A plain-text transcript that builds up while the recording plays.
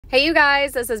Hey you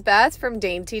guys, this is Beth from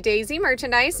Dainty Daisy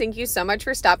Merchandise. Thank you so much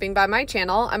for stopping by my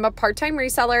channel. I'm a part-time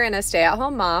reseller and a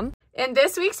stay-at-home mom. In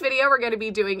this week's video, we're going to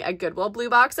be doing a Goodwill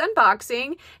Bluebox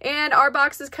unboxing, and our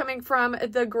box is coming from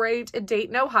the great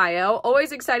Dayton, Ohio.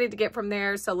 Always excited to get from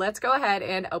there, so let's go ahead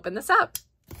and open this up.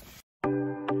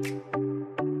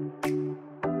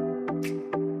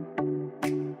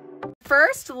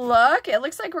 First look, it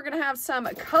looks like we're gonna have some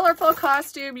colorful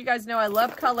costume. You guys know I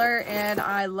love color and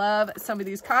I love some of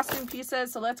these costume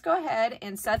pieces. So let's go ahead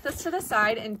and set this to the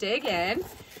side and dig in.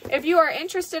 If you are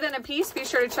interested in a piece, be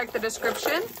sure to check the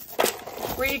description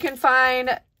where you can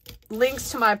find links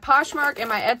to my Poshmark and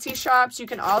my Etsy shops. You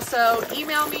can also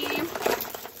email me.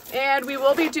 And we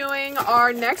will be doing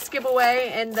our next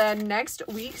giveaway in the next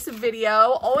week's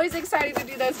video. Always excited to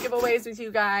do those giveaways with you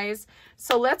guys.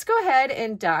 So let's go ahead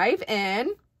and dive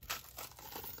in.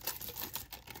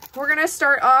 We're going to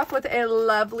start off with a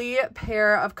lovely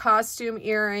pair of costume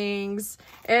earrings.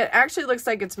 It actually looks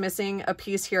like it's missing a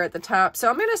piece here at the top. So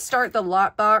I'm going to start the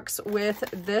lot box with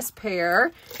this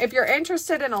pair. If you're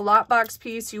interested in a lot box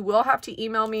piece, you will have to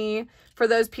email me for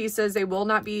those pieces. They will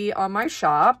not be on my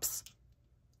shops.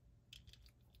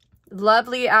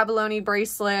 Lovely abalone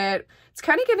bracelet. It's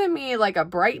kind of giving me like a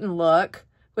Brighton look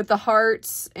with the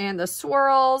hearts and the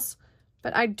swirls,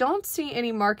 but I don't see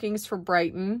any markings for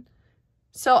Brighton.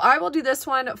 So I will do this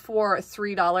one for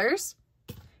 $3.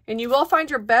 And you will find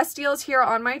your best deals here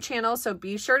on my channel, so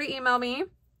be sure to email me. All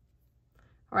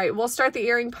right, we'll start the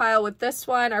earring pile with this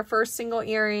one, our first single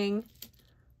earring.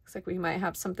 Looks like we might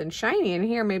have something shiny in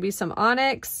here, maybe some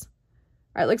onyx.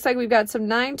 All right, looks like we've got some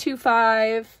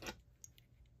 925.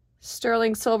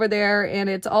 Sterling silver there, and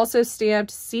it's also stamped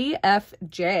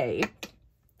CFJ.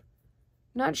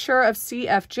 Not sure of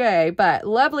CFJ, but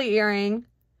lovely earring.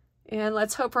 And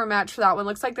let's hope for a match for that one.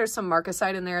 Looks like there's some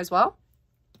Marcasite in there as well.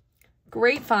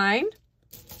 Great find.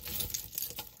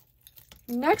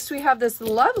 Next, we have this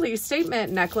lovely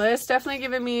statement necklace. Definitely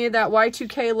giving me that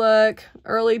Y2K look,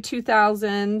 early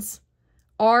 2000s.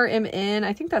 RMN,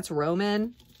 I think that's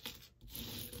Roman.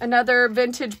 Another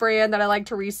vintage brand that I like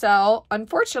to resell.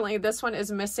 Unfortunately, this one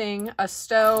is missing a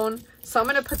stone, so I'm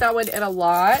going to put that one in a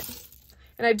lot.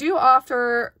 And I do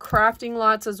offer crafting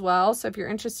lots as well, so if you're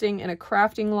interested in a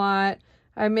crafting lot,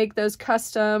 I make those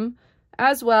custom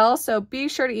as well, so be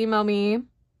sure to email me.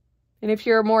 And if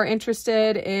you're more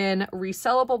interested in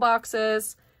resellable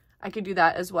boxes, I could do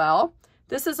that as well.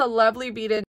 This is a lovely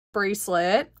beaded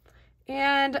bracelet,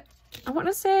 and I want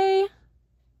to say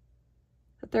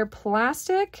that they're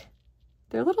plastic.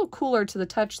 They're a little cooler to the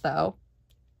touch though.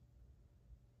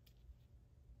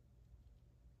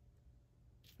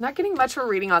 Not getting much of a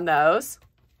reading on those.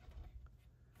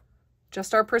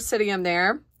 Just our Presidium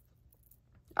there.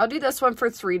 I'll do this one for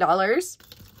 $3.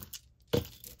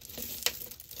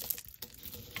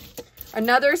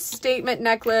 Another statement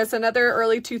necklace, another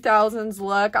early 2000s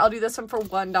look. I'll do this one for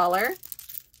 $1.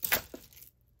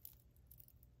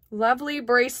 Lovely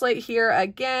bracelet here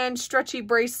again, stretchy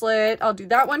bracelet. I'll do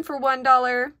that one for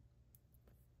 $1.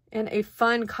 And a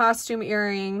fun costume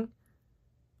earring.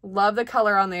 Love the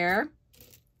color on there.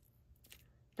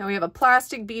 Now we have a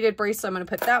plastic beaded bracelet. I'm going to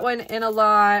put that one in a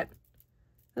lot.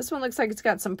 This one looks like it's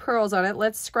got some pearls on it.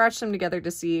 Let's scratch them together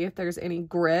to see if there's any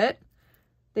grit.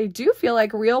 They do feel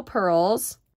like real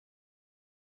pearls.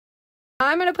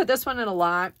 I'm going to put this one in a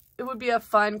lot. It would be a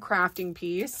fun crafting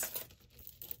piece.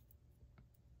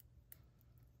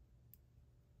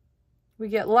 We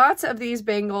get lots of these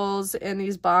bangles in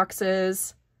these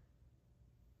boxes.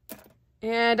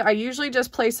 And I usually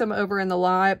just place them over in the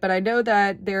lot, but I know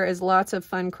that there is lots of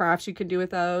fun crafts you can do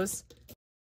with those.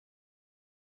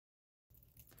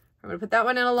 I'm going to put that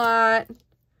one in a lot.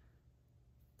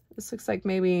 This looks like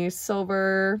maybe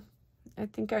silver. I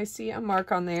think I see a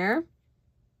mark on there.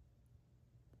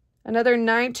 Another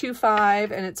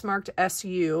 925, and it's marked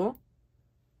SU.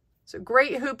 So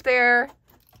great hoop there.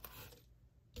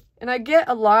 And I get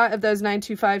a lot of those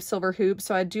 925 silver hoops,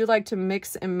 so I do like to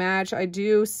mix and match. I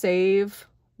do save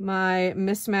my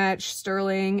mismatched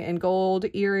sterling and gold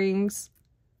earrings.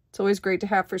 It's always great to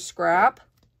have for scrap.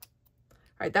 All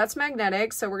right, that's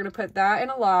magnetic, so we're going to put that in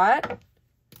a lot.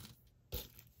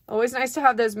 Always nice to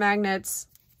have those magnets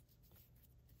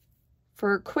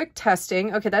for quick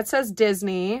testing. Okay, that says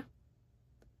Disney.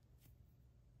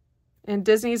 And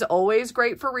Disney's always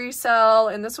great for resale.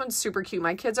 And this one's super cute.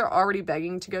 My kids are already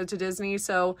begging to go to Disney,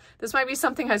 so this might be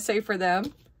something I save for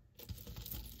them.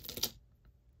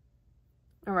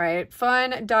 All right,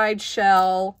 fun dyed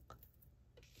shell.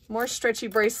 More stretchy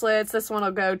bracelets. This one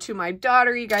will go to my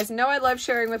daughter. You guys know I love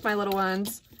sharing with my little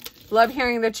ones. Love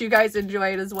hearing that you guys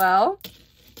enjoy it as well.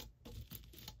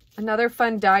 Another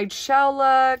fun dyed shell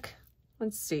look.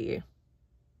 Let's see.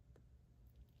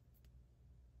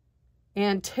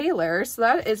 And Taylor, so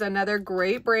that is another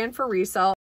great brand for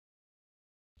resale.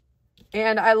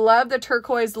 And I love the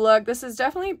turquoise look. This is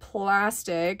definitely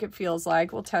plastic, it feels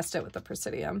like. We'll test it with the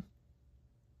Presidium.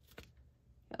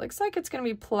 It looks like it's going to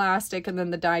be plastic and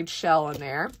then the dyed shell in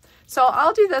there. So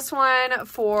I'll do this one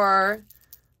for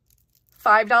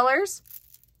 $5.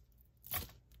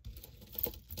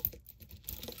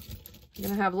 You're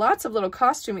going to have lots of little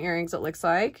costume earrings, it looks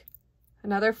like.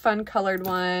 Another fun colored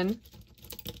one.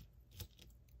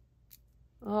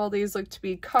 All these look to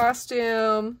be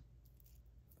costume.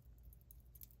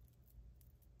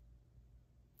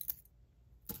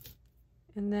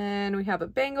 And then we have a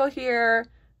bangle here.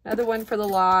 Another one for the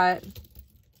lot.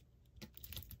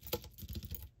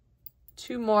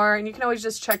 Two more. And you can always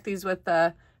just check these with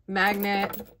the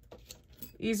magnet.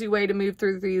 Easy way to move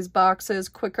through these boxes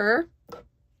quicker.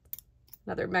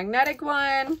 Another magnetic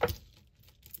one.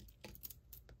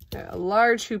 Got a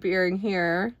large hoop earring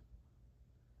here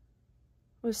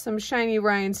with some shiny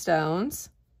rhinestones.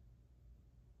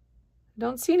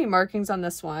 Don't see any markings on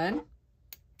this one.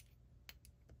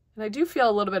 And I do feel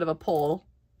a little bit of a pull.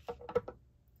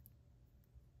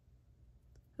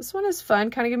 This one is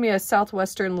fun, kind of give me a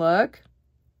southwestern look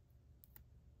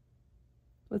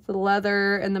with the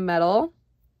leather and the metal.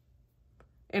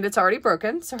 And it's already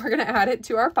broken, so we're going to add it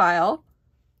to our pile.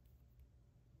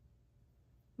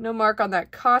 No mark on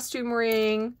that costume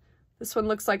ring. This one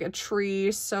looks like a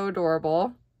tree, so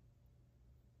adorable.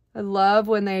 I love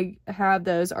when they have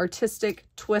those artistic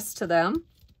twists to them.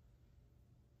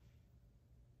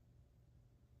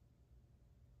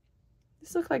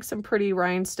 These look like some pretty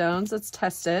rhinestones. Let's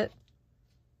test it.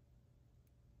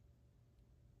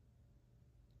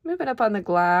 Move it up on the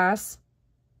glass.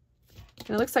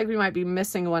 And it looks like we might be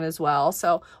missing one as well.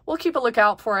 So we'll keep a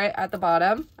lookout for it at the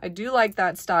bottom. I do like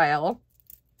that style.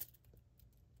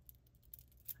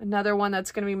 Another one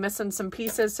that's going to be missing some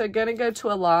pieces. So going to go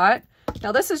to a lot.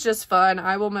 Now this is just fun.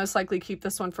 I will most likely keep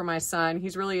this one for my son.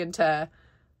 He's really into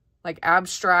like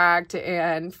abstract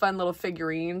and fun little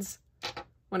figurines.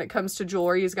 When it comes to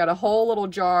jewelry, he's got a whole little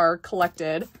jar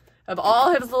collected of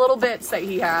all his little bits that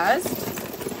he has.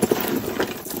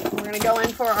 We're going to go in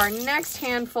for our next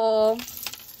handful,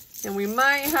 and we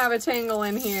might have a tangle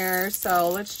in here, so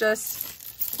let's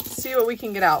just see what we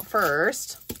can get out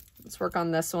first. Let's work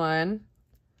on this one.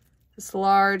 This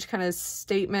large kind of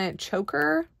statement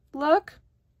choker look.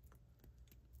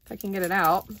 If I can get it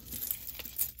out.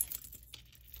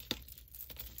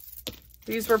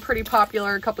 These were pretty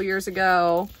popular a couple years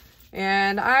ago,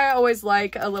 and I always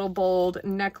like a little bold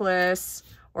necklace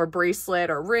or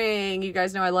bracelet or ring. You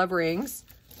guys know I love rings.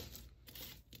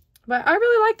 But I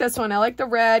really like this one. I like the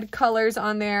red colors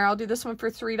on there. I'll do this one for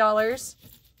 $3.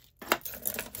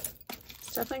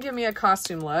 It's definitely give me a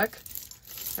costume look.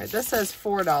 All right, this says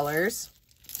 $4.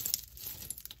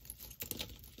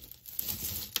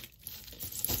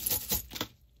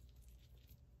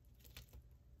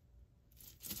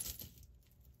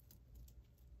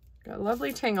 Got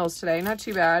lovely tangles today, not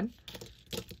too bad.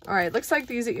 All right, looks like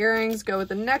these earrings go with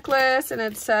the necklace, and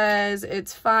it says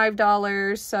it's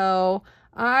 $5, so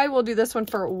I will do this one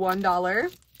for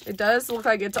 $1. It does look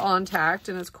like it's all intact,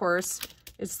 and of course,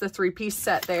 it's the 3-piece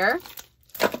set there.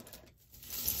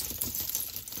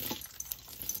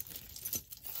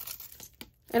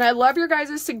 And I love your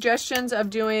guys' suggestions of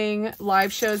doing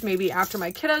live shows maybe after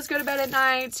my kiddos go to bed at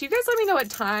night. So you guys let me know what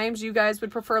times you guys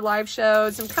would prefer live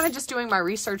shows. I'm kind of just doing my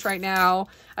research right now.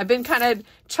 I've been kind of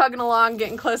chugging along,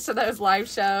 getting close to those live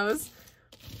shows.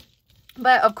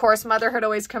 But of course, motherhood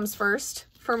always comes first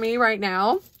for me right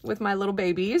now with my little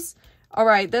babies. All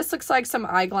right, this looks like some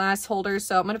eyeglass holders.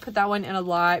 So I'm going to put that one in a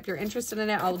lot. If you're interested in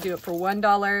it, I'll do it for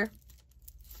 $1.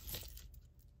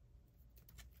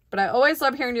 But I always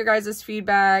love hearing your guys'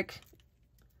 feedback.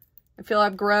 I feel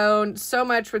I've grown so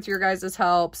much with your guys'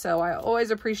 help, so I always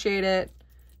appreciate it.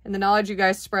 And the knowledge you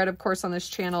guys spread, of course, on this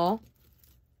channel.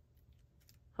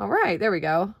 All right, there we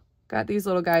go. Got these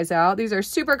little guys out. These are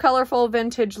super colorful,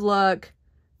 vintage look.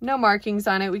 No markings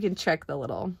on it. We can check the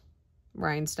little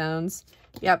rhinestones.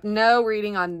 Yep, no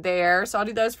reading on there. So I'll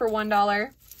do those for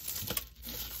 $1.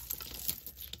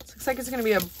 Looks like it's going to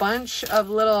be a bunch of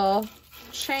little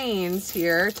chains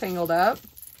here tangled up.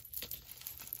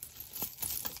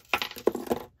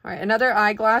 All right, another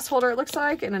eyeglass holder it looks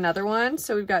like, and another one.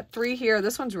 So we've got 3 here.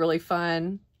 This one's really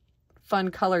fun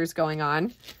colors going on.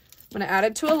 I'm going to add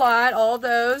it to a lot. All of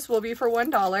those will be for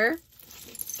 $1.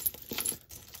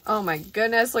 Oh my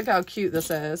goodness, look how cute this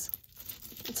is.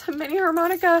 It's a mini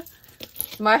harmonica.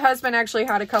 My husband actually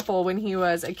had a couple when he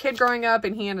was a kid growing up,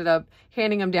 and he ended up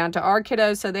handing them down to our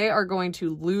kiddos. So they are going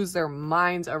to lose their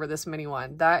minds over this mini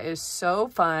one. That is so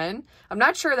fun. I'm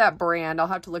not sure that brand. I'll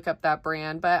have to look up that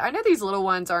brand, but I know these little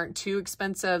ones aren't too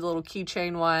expensive, little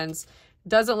keychain ones.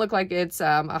 Doesn't look like it's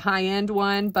a high-end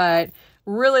one, but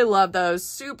really love those.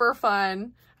 Super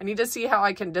fun. I need to see how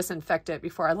I can disinfect it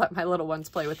before I let my little ones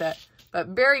play with it. But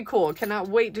very cool. Cannot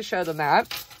wait to show them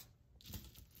that.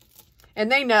 And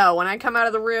they know when I come out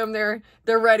of the room, they're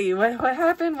ready. What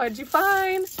happened? What'd you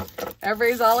find?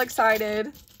 Everybody's all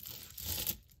excited.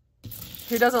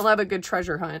 Who doesn't love a good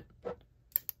treasure hunt? All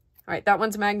right, that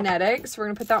one's magnetic, so we're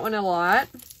gonna put that one in a lot.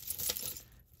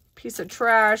 Piece of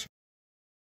trash.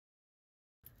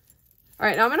 All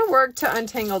right, now I'm gonna work to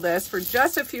untangle this for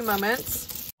just a few moments.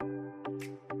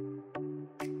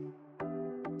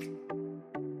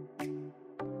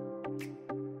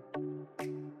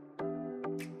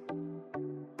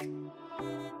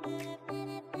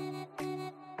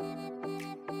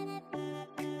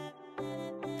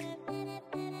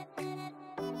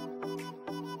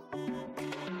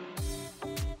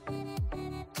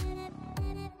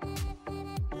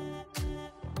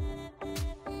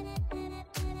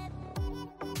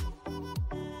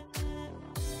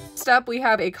 Next up, we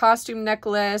have a costume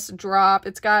necklace drop.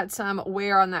 It's got some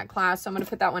wear on that clasp, so I'm going to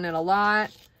put that one in a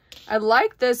lot. I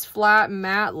like this flat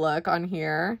matte look on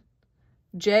here.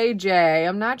 JJ.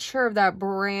 I'm not sure of that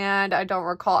brand. I don't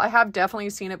recall. I have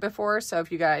definitely seen it before, so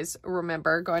if you guys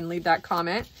remember, go ahead and leave that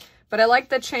comment. But I like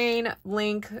the chain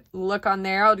link look on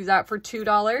there. I'll do that for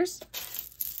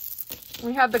 $2.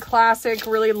 We have the classic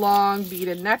really long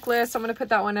beaded necklace. I'm going to put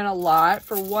that one in a lot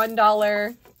for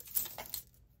 $1.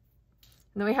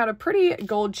 And then we had a pretty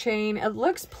gold chain. It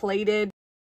looks plated.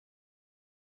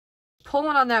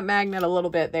 Pulling on that magnet a little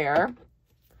bit there.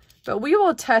 But we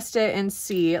will test it and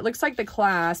see. It looks like the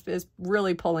clasp is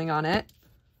really pulling on it.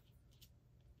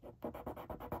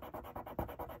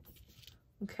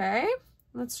 Okay,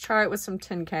 let's try it with some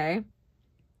 10K.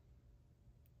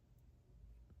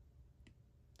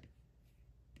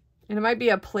 And it might be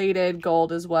a plated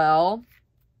gold as well.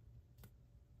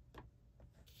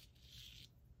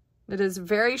 It is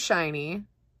very shiny,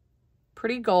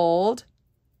 pretty gold.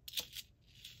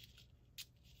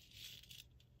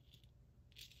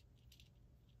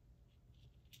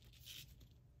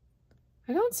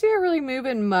 I don't see it really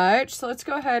moving much, so let's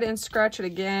go ahead and scratch it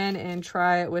again and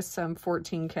try it with some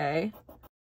 14K.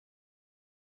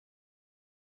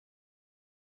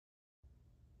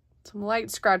 Some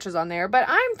light scratches on there, but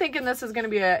I'm thinking this is going to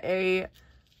be a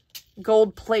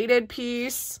gold plated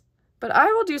piece. But I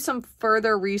will do some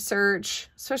further research,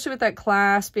 especially with that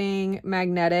clasp being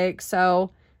magnetic. So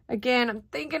again, I'm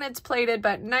thinking it's plated,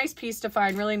 but nice piece to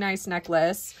find. Really nice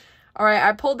necklace. All right,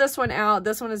 I pulled this one out.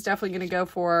 This one is definitely going to go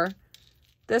for,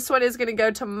 this one is going to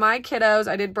go to my kiddos.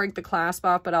 I did break the clasp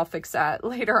off, but I'll fix that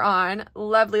later on.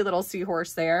 Lovely little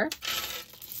seahorse there.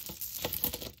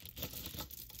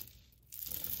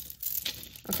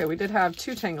 Okay, we did have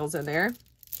 2 tangles in there.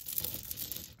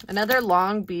 Another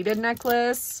long beaded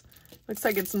necklace. Looks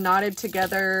like it's knotted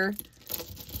together.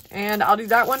 And I'll do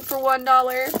that one for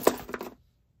 $1.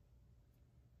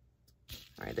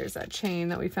 All right, there's that chain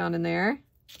that we found in there.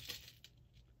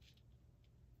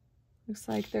 Looks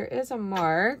like there is a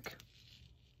mark.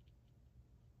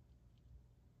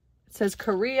 It says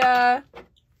Korea.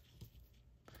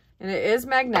 And it is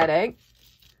magnetic.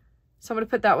 So I'm going to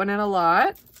put that one in a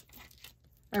lot.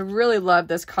 I really love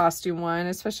this costume one,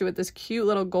 especially with this cute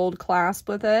little gold clasp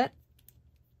with it.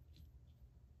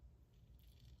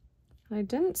 I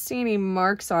didn't see any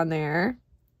marks on there,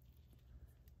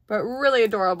 but really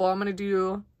adorable. I'm going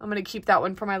to keep that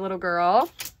one for my little girl.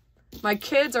 My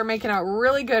kids are making out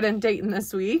really good in Dayton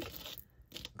this week.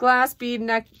 Glass bead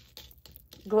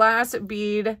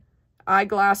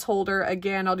eyeglass holder.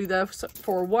 Again, I'll do this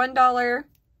for $1. Then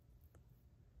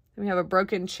we have a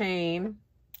broken chain.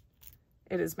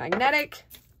 It is magnetic.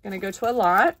 Going to go to a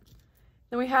lot.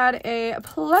 Then we had a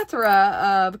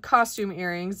plethora of costume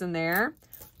earrings in there.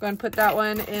 Go ahead and put that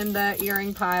one in the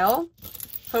earring pile.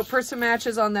 Hope for some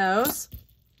matches on those.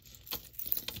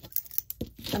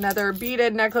 Another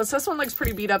beaded necklace. This one looks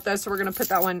pretty beat up though, so we're going to put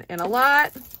that one in a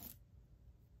lot.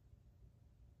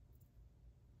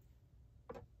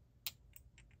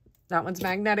 That one's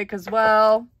magnetic as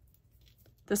well.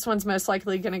 This one's most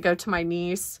likely going to go to my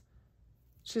niece.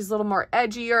 She's a little more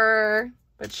edgier,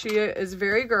 but she is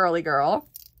very girly girl.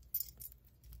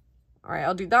 All right,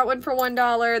 I'll do that one for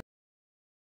 $1.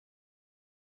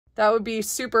 That would be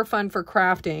super fun for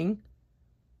crafting.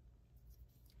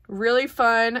 Really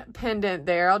fun pendant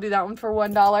there. I'll do that one for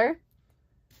 $1.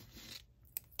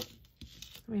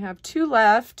 We have 2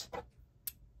 left.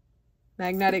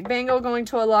 Magnetic bangle going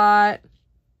to a lot.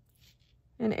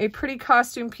 And a pretty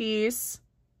costume piece.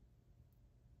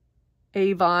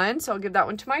 Avon, so I'll give that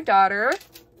one to my daughter.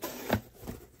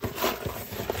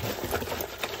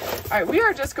 All right, we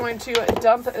are just going to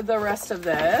dump the rest of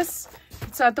this.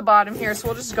 It's at the bottom here, so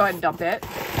we'll just go ahead and dump it.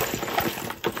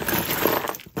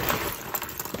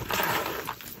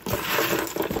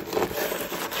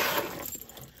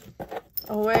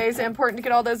 Always important to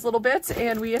get all those little bits,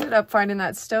 and we ended up finding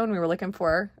that stone we were looking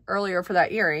for earlier for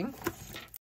that earring.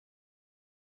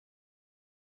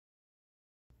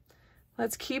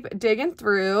 Let's keep digging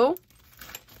through.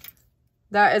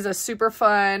 That is a super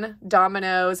fun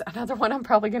dominoes. Another one I'm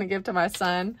probably going to give to my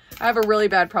son. I have a really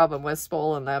bad problem with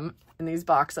spoiling them in these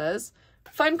boxes.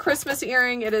 Fun Christmas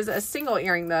earring. It is a single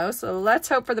earring though, so let's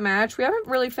hope for the match. We haven't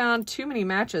really found too many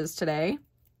matches today,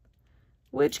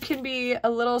 which can be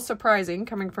a little surprising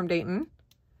coming from Dayton.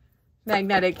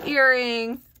 Magnetic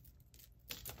earring.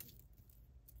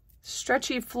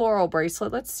 Stretchy floral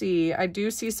bracelet. Let's see. I do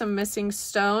see some missing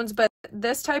stones, but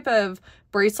this type of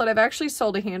bracelet, I've actually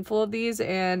sold a handful of these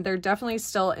and they're definitely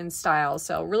still in style.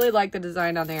 So really like the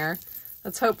design on there.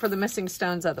 Let's hope for the missing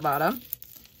stones at the bottom.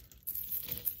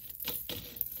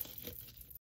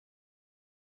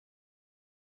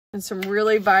 And some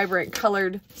really vibrant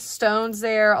colored stones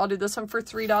there. I'll do this one for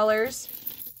 $3.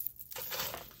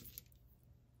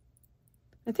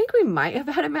 I think we might have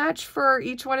had a match for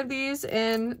each one of these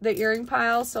in the earring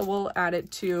pile, so we'll add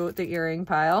it to the earring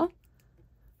pile.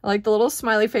 I like the little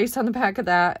smiley face on the back of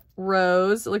that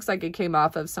rose. It looks like it came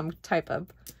off of some type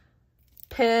of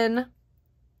pin.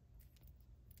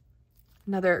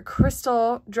 Another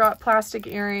crystal drop plastic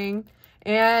earring.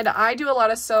 And I do a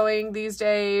lot of sewing these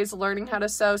days, learning how to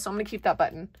sew, so I'm going to keep that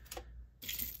button.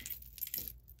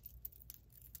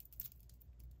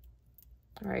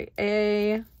 All right,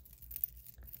 a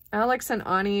Alex and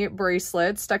Ani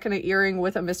bracelet stuck in an earring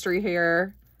with a mystery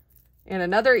hair and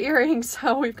another earring,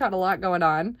 so we've got a lot going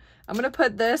on. I'm going to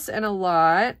put this in a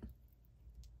lot.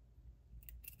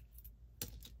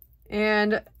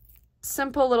 And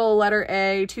simple little letter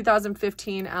A,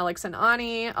 2015 Alex and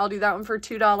Ani. I'll do that one for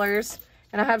 $2.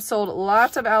 And I have sold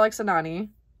lots of Alex and Ani. All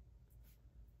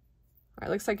right,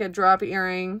 looks like a drop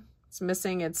earring. It's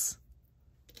missing its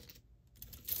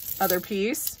other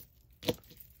piece.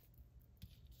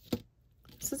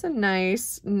 This is a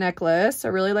nice necklace. I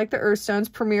really like the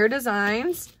Earthstones Premier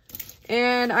Designs.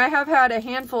 And I have had a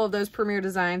handful of those Premier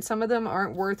Designs. Some of them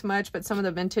aren't worth much, but some of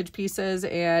the vintage pieces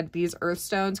and these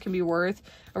Earthstones can be worth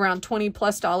around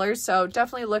 $20+. So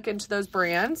definitely look into those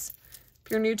brands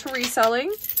if you're new to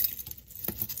reselling.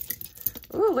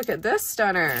 Ooh, look at this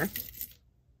stunner.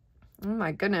 Oh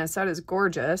my goodness, that is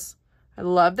gorgeous. I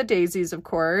love the daisies, of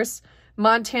course.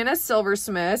 Montana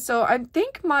Silversmith. So I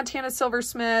think Montana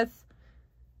Silversmith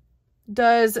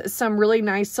does some really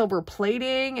nice silver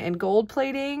plating and gold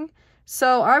plating.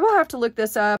 So I will have to look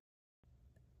this up.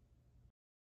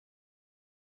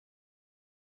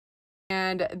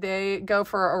 And they go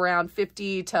for around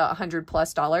 $50 to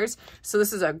 $100+. So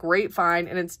this is a great find,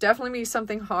 and it's definitely be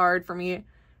something hard for me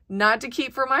not to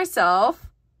keep for myself.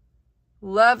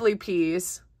 Lovely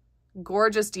piece.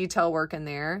 Gorgeous detail work in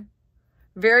there.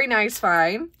 Very nice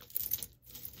find.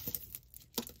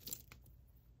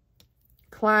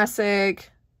 Classic.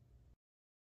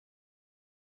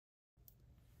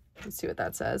 Let's see what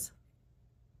that says.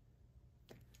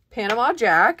 Panama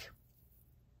Jack.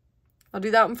 I'll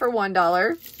do that one for $1.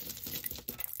 All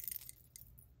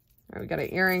right, we got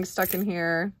an earring stuck in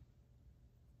here.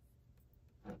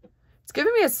 It's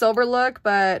giving me a silver look,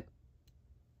 but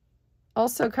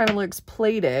also kind of looks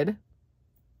plated. I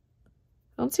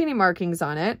don't see any markings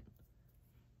on it.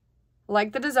 I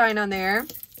like the design on there.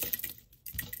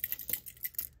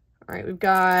 All right, we've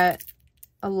got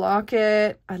a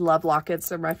locket. I love lockets.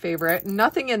 They're my favorite.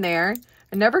 Nothing in there.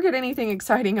 I never get anything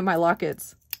exciting in my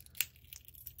lockets.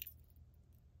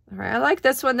 All right, I like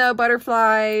this one though.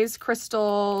 Butterflies,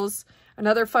 crystals.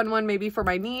 Another fun one maybe for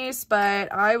my niece,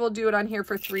 but I will do it on here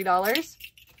for $3.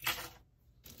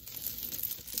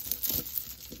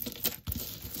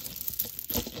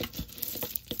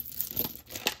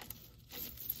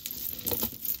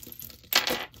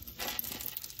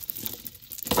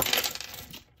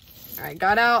 All right,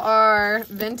 got out our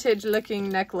vintage looking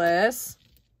necklace.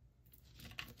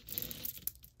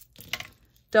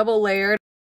 Double layered.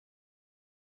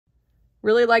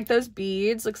 Really like those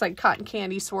beads. Looks like cotton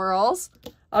candy swirls.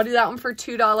 I'll do that one for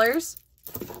 $2.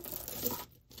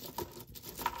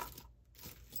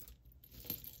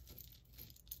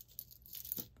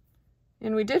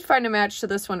 And we did find a match to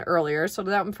this one earlier, so I'll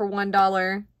do that one for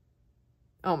 $1.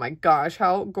 Oh my gosh,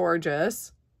 how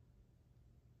gorgeous.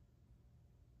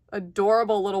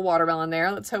 Adorable little watermelon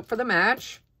there. Let's hope for the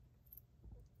match.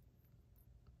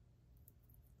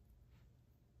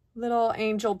 Little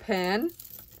angel pin.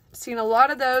 I've seen a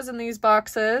lot of those in these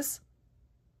boxes.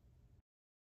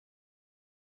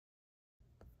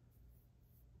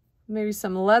 Maybe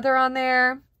some leather on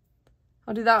there.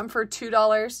 I'll do that one for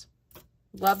 $2.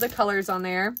 Love the colors on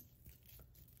there.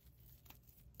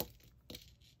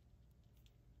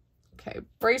 Okay,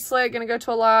 bracelet, gonna go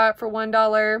to a lot for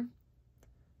 $1.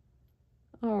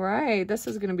 All right, this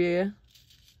is gonna be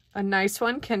a nice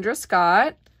one. Kendra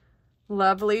Scott.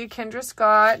 Lovely Kendra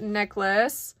Scott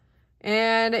necklace.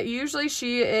 And usually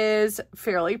she is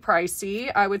fairly pricey.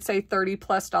 I would say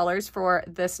 $30+ for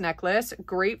this necklace.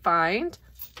 Great find.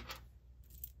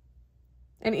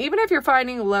 And even if you're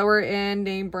finding lower end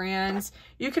name brands,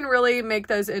 you can really make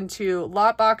those into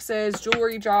lot boxes,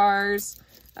 jewelry jars.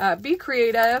 Be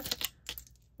creative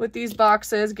with these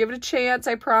boxes. Give it a chance,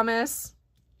 I promise.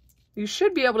 You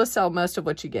should be able to sell most of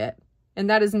what you get. And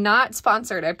that is not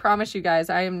sponsored. I promise you guys,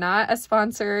 I am not a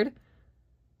sponsored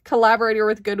collaborator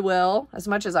with Goodwill, as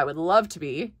much as I would love to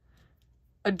be.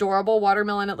 Adorable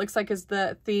watermelon, it looks like, is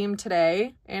the theme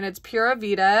today. And it's Pura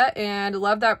Vida, and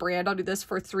love that brand. I'll do this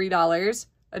for $3.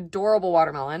 Adorable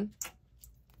watermelon.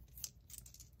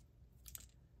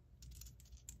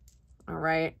 All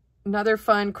right, another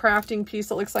fun crafting piece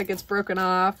that looks like it's broken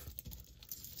off.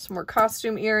 Some more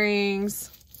costume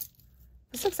earrings.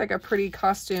 This looks like a pretty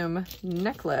costume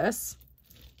necklace.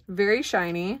 Very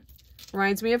shiny.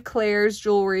 Reminds me of Claire's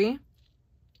jewelry.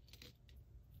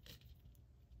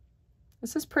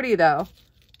 This is pretty though.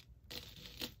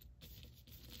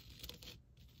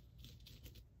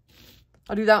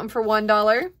 I'll do that one for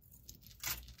 $1.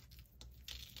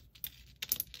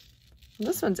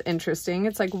 This one's interesting.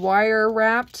 It's like wire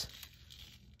wrapped.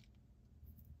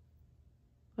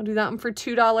 I'll do that one for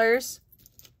 $2.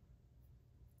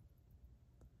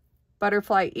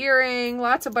 Butterfly earring,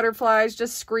 lots of butterflies,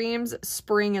 just screams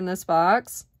spring in this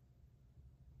box.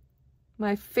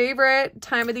 My favorite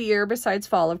time of the year besides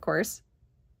fall, of course.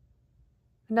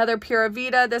 Another Pura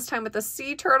Vida, this time with the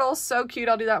sea turtle. So cute.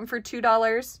 I'll do that one for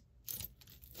 $2.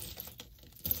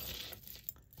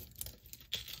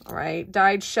 All right,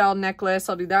 dyed shell necklace.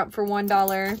 I'll do that for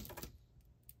 $1.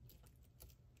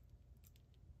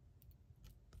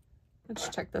 Let's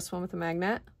check this one with a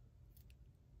magnet.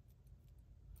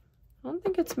 I don't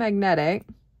think it's magnetic.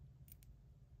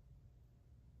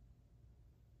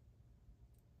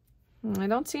 I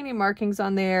don't see any markings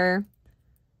on there,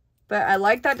 but I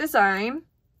like that design.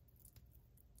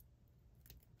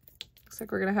 Looks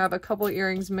like we're gonna have a couple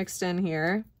earrings mixed in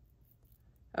here.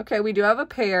 Okay, we do have a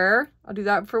pair. I'll do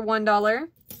that for $1.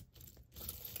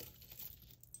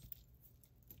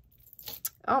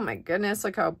 Oh my goodness,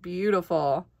 look how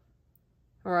beautiful.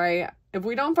 All right, if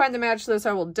we don't find the match to this,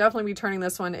 I will definitely be turning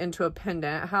this one into a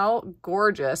pendant. How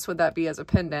gorgeous would that be as a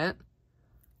pendant?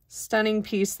 Stunning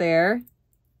piece there.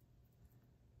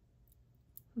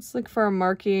 Let's look for a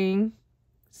marking.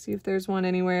 See if there's one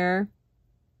anywhere.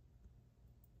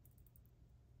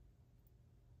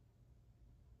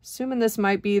 Assuming this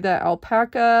might be the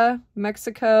alpaca,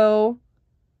 Mexico,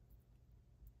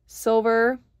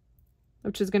 silver,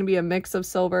 which is going to be a mix of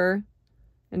silver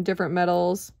and different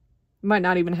metals. Might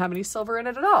not even have any silver in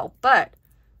it at all, but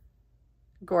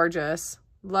gorgeous.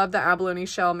 Love the abalone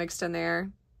shell mixed in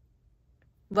there.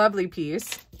 Lovely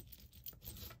piece.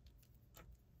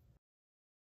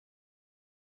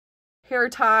 Hair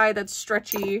tie that's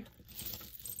stretchy.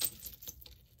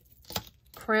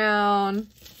 Crown.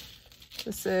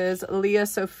 This is Leah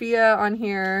Sophia on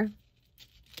here.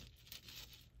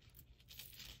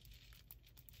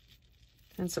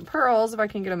 And some pearls, if I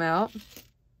can get them out.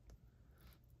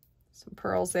 Some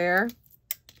pearls there.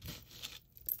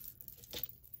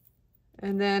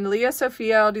 And then Leah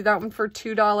Sophia, I'll do that one for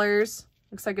 $2.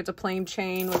 Looks like it's a plain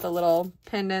chain with a little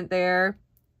pendant there.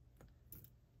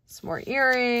 Some more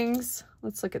earrings.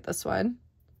 Let's look at this one.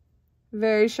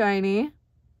 Very shiny.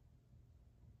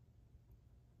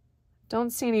 Don't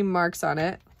see any marks on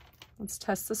it. Let's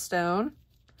test the stone.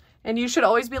 And you should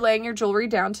always be laying your jewelry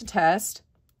down to test.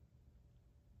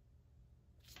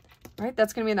 All right,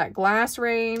 that's going to be in that glass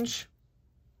range.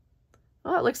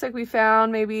 Oh, it looks like we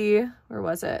found maybe, where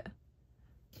was it?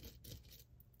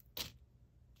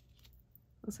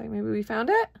 Looks like maybe we found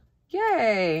it.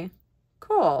 Yay.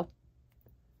 Cool.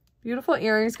 Beautiful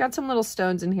earrings. Got some little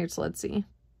stones in here, so let's see.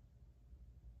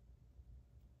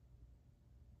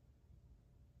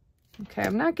 Okay,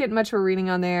 I'm not getting much of a reading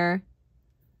on there.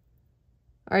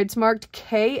 All right, it's marked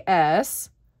KS.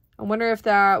 I wonder if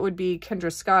that would be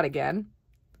Kendra Scott again.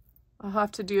 I'll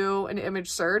have to do an image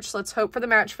search. Let's hope for the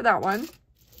match for that one.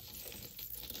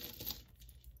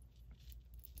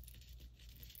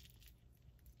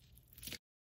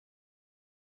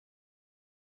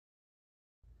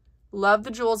 Love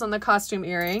the jewels on the costume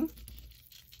earring.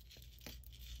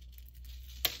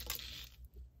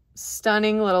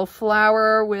 Stunning little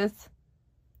flower with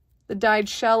the dyed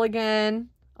shell again.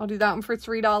 I'll do that one for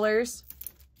 $3.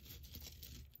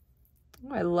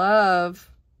 Oh, I love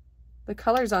the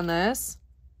colors on this.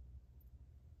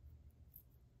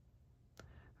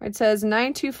 It says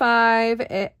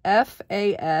 925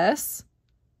 FAS.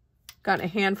 Got a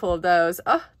handful of those.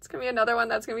 Oh, it's going to be another one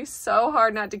that's going to be so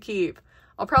hard not to keep.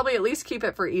 I'll probably at least keep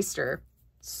it for Easter.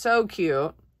 So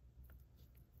cute.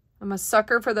 I'm a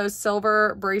sucker for those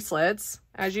silver bracelets.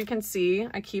 As you can see,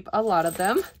 I keep a lot of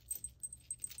them.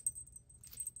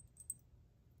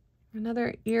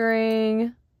 Another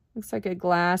earring. Looks like a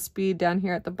glass bead down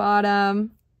here at the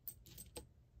bottom.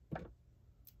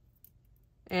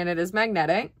 And it is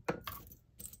magnetic. All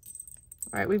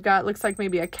right, we've got, looks like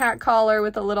maybe a cat collar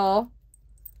with a little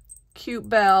cute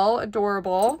bell.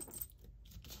 Adorable.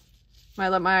 Might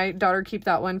let my daughter keep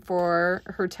that one for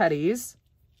her teddies.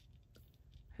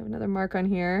 I have another mark on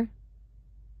here.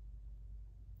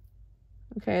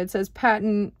 Okay, it says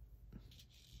patent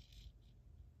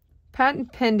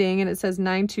pending, and it says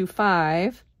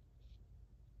 925.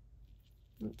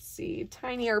 Let's see,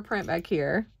 tinier print back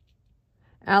here.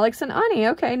 Alex and Ani.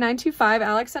 Okay, 925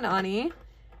 Alex and Ani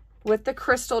with the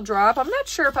crystal drop. I'm not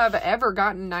sure if I've ever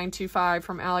gotten 925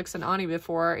 from Alex and Ani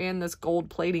before, and this gold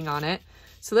plating on it.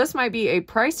 So this might be a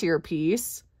pricier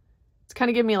piece. It's kind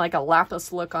of giving me like a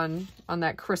lapis look on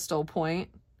that crystal point.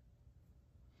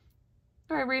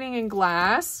 All right, reading in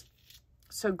glass.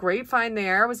 So great find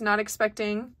there. Was not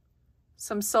expecting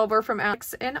some silver from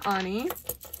Alex and Ani.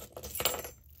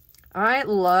 I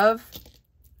love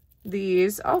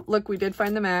these. Oh, look, we did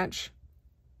find the match.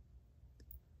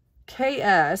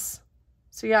 KS.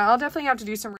 So yeah, I'll definitely have to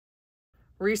do some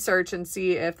research and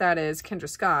see if that is Kendra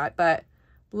Scott, but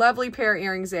lovely pair of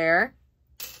earrings there.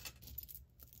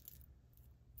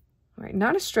 All right,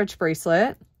 not a stretch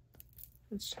bracelet.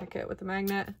 Let's check it with the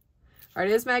magnet. All right,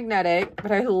 it is magnetic,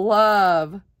 but I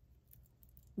love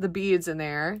the beads in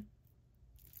there.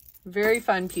 Very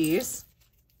fun piece.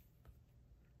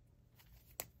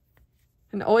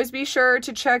 And always be sure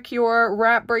to check your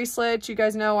wrap bracelets. You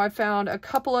guys know I found a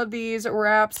couple of these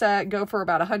wraps that go for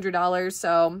about $100.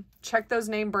 So check those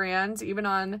name brands, even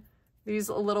on these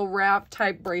little wrap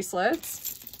type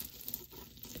bracelets.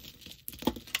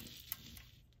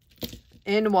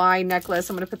 NY necklace.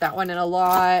 I'm going to put that one in a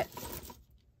lot.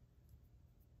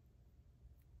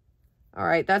 All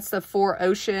right, that's the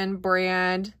 4Ocean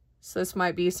brand. So this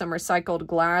might be some recycled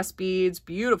glass beads,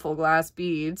 beautiful glass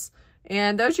beads.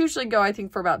 And those usually go, I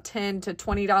think, for about $10 to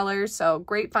 $20. So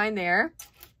great find there.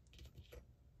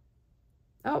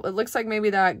 Oh, it looks like maybe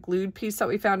that glued piece that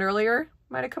we found earlier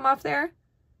might have come off there.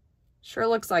 Sure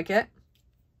looks like it.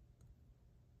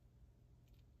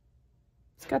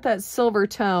 It's got that silver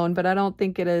tone, but I don't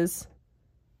think it is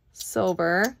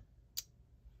silver.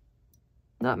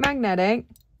 Not magnetic.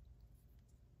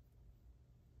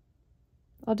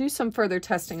 I'll do some further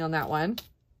testing on that one.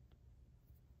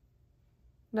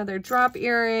 Another drop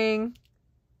earring.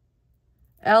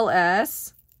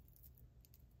 LS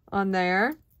on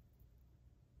there.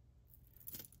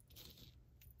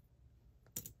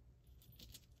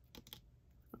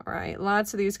 All right,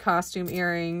 lots of these costume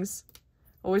earrings.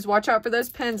 Always watch out for those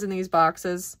pins in these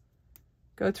boxes.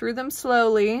 Go through them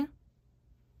slowly.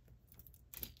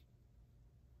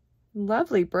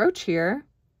 Lovely brooch here.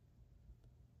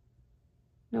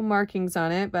 No markings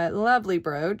on it, but lovely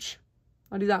brooch.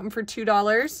 I'll do that one for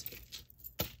 $2.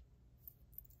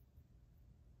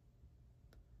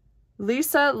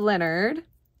 Lisa Leonard.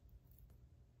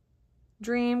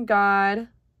 Dream God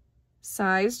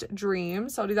sized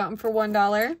dreams. I'll do that one for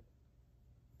 $1.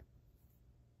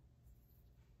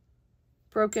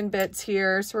 Broken bits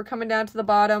here. So we're coming down to the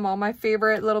bottom. All my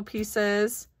favorite little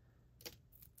pieces.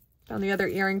 Found the other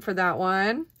earring for that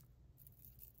one.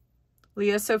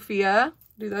 Leah Sophia.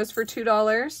 Do those for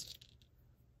 $2.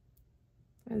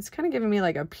 It's kind of giving me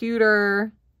like a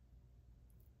pewter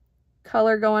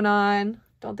color going on.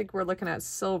 Don't think we're looking at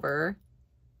silver.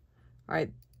 All right.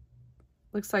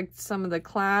 Looks like some of the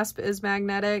clasp is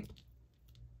magnetic.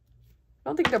 I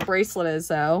don't think the bracelet is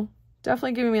though.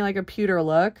 Definitely giving me like a pewter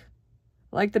look.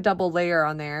 I like the double layer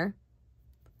on there.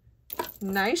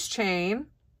 Nice chain.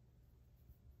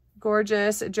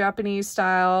 Gorgeous Japanese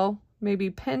style, maybe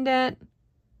pendant.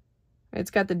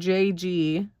 It's got the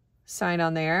JG sign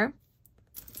on there.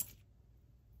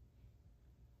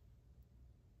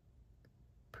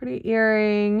 Pretty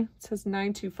earring. It says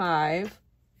 925.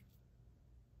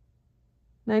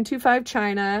 925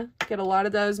 China. Get a lot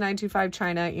of those 925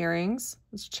 China earrings.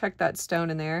 Let's check that stone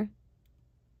in there.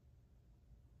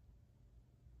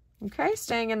 Okay,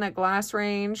 staying in that glass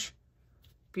range.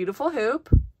 Beautiful hoop.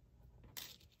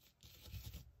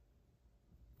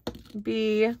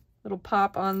 B, little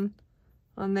pop on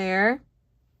there.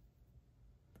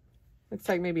 Looks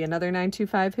like maybe another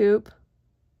 925 hoop.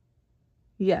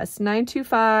 Yes,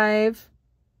 925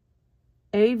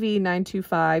 AV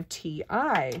 925 TI.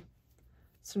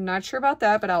 So I'm not sure about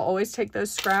that, but I'll always take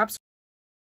those scraps.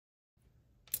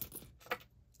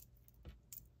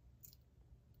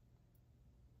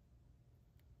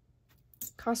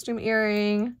 Costume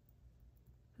earring.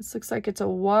 This looks like it's a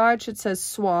watch. It says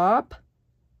Swap.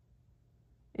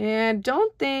 And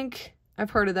don't think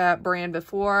I've heard of that brand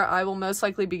before. I will most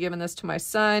likely be giving this to my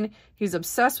son. He's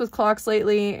obsessed with clocks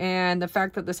lately, and the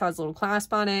fact that this has a little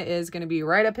clasp on it is going to be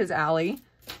right up his alley.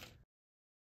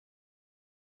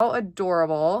 How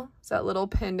adorable is that little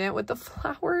pendant with the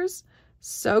flowers?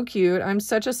 So cute. I'm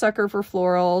such a sucker for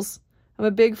florals. I'm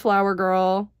a big flower girl.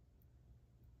 All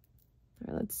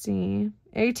right, let's see.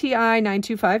 ATI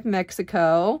 925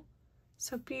 Mexico.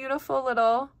 So beautiful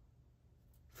little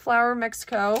flower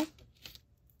Mexico.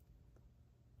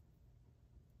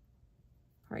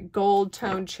 All right, gold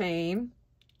tone chain.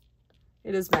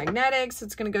 It is magnetic, so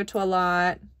it's going to go to a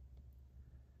lot.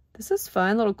 This is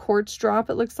fun. Little quartz drop,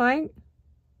 it looks like.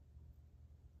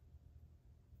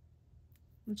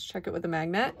 Let's check it with a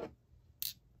magnet.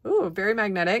 Ooh, very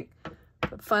magnetic.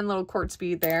 But fun little quartz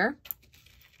bead there.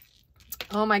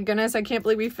 Oh my goodness, I can't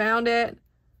believe we found it.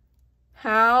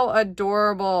 How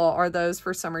adorable are those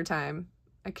for summertime?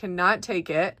 I cannot take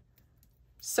it.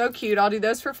 So cute. I'll do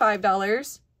those for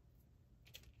 $5.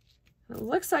 It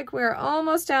looks like we're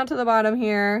almost down to the bottom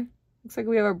here. Looks like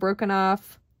we have a broken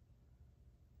off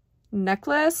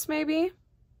necklace, maybe.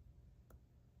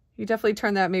 You definitely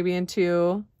turn that maybe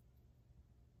into...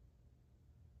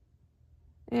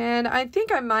 And I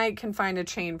think I can find a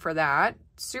chain for that.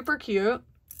 Super cute.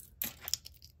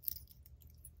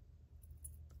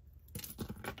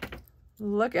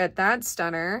 Look at that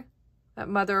stunner. That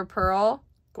mother of pearl.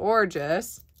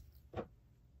 Gorgeous.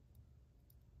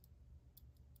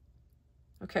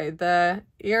 Okay, the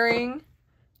earring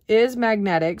is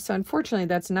magnetic, so unfortunately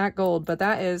that's not gold, but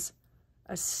that is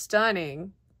a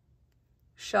stunning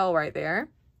shell right there.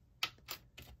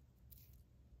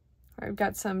 I've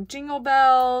got some jingle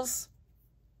bells.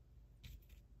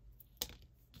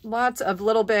 Lots of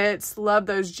little bits. Love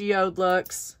those geode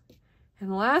looks.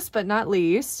 And last but not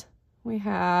least, we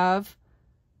have,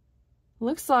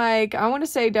 looks like, I want to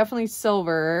say definitely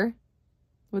silver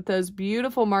with those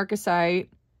beautiful Marcasite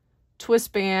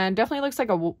twist band. Definitely looks like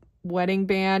a wedding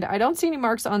band. I don't see any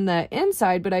marks on the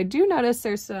inside, but I do notice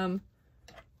there's some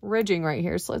ridging right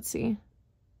here. So let's see.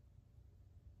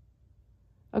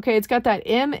 Okay, it's got that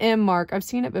MM mark. I've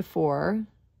seen it before.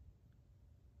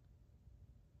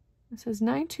 It says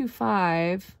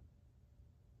 925.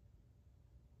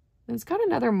 And it's got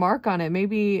another mark on it.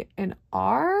 Maybe an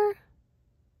R?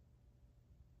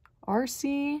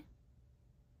 RC?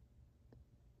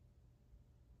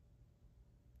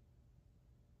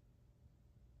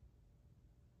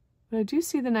 But I do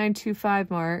see the 925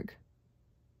 mark.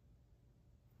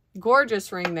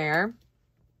 Gorgeous ring there.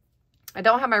 I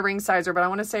don't have my ring sizer, but I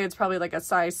want to say it's probably like a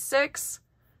size 6.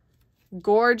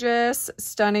 Gorgeous,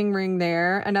 stunning ring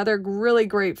there. Another really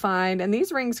great find. And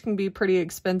these rings can be pretty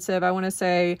expensive. I want to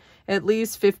say at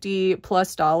least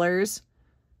 $50+.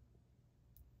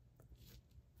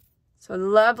 So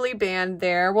lovely band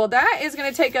there. Well, that is going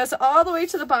to take us all the way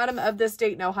to the bottom of this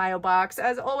Dayton, Ohio box.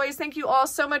 As always, thank you all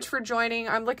so much for joining.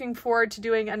 I'm looking forward to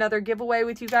doing another giveaway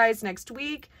with you guys next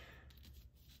week.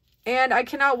 And I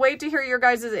cannot wait to hear your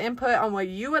guys' input on what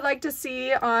you would like to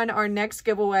see on our next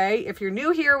giveaway. If you're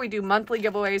new here, we do monthly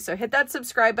giveaways, so hit that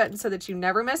subscribe button so that you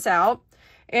never miss out.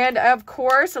 And of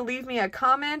course, leave me a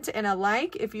comment and a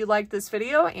like if you like this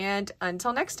video. And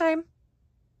until next time.